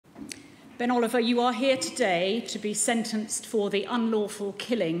Ben Oliver, you are here today to be sentenced for the unlawful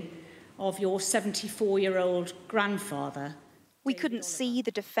killing of your 74-year-old grandfather. We couldn't see the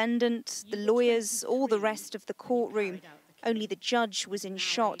defendant, the lawyers, or the rest of the courtroom. Only the judge was in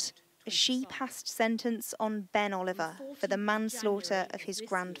shot as she passed sentence on Ben Oliver for the manslaughter of his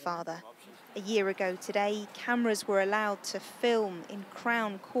grandfather. A year ago today, cameras were allowed to film in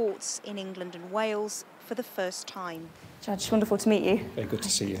Crown Courts in England and Wales for the first time. Judge, wonderful to meet you. Very good to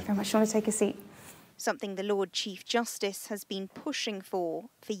see you. Very much. Do you want to take a seat? Something the Lord Chief Justice has been pushing for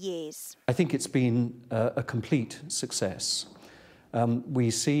years. I think it's been a complete success.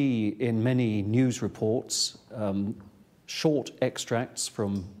 We see in many news reports short extracts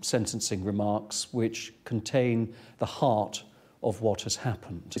from sentencing remarks which contain the heart of what has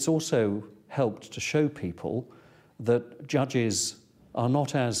happened. It's also helped to show people that judges are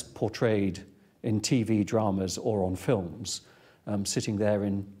not as portrayed in TV dramas or on films, sitting there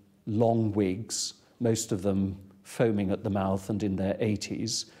in long wigs, most of them foaming at the mouth and in their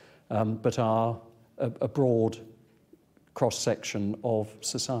 80s, but are a broad cross-section of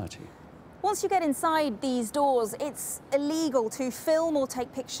society. Once you get inside these doors, it's illegal to film or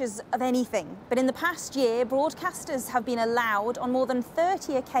take pictures of anything. But in the past year, broadcasters have been allowed on more than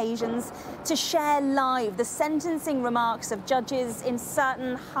 30 occasions to share live the sentencing remarks of judges in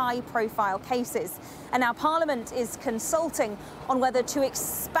certain high-profile cases. And now Parliament is consulting on whether to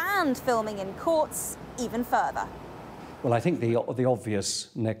expand filming in courts even further. Well, I think the obvious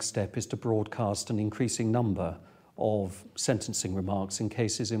next step is to broadcast an increasing number of sentencing remarks in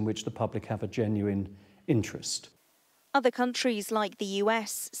cases in which the public have a genuine interest. Other countries like the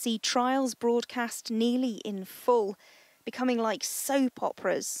US see trials broadcast nearly in full, becoming like soap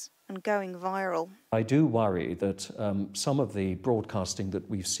operas and going viral. I do worry that some of the broadcasting that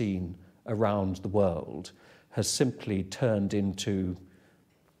we've seen around the world has simply turned into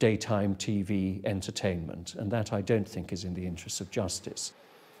daytime TV entertainment, and that I don't think is in the interests of justice.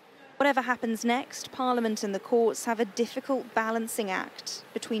 Whatever happens next, Parliament and the courts have a difficult balancing act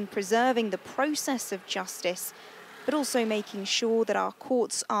between preserving the process of justice, but also making sure that our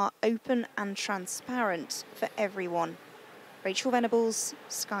courts are open and transparent for everyone. Rachael Venables,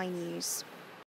 Sky News.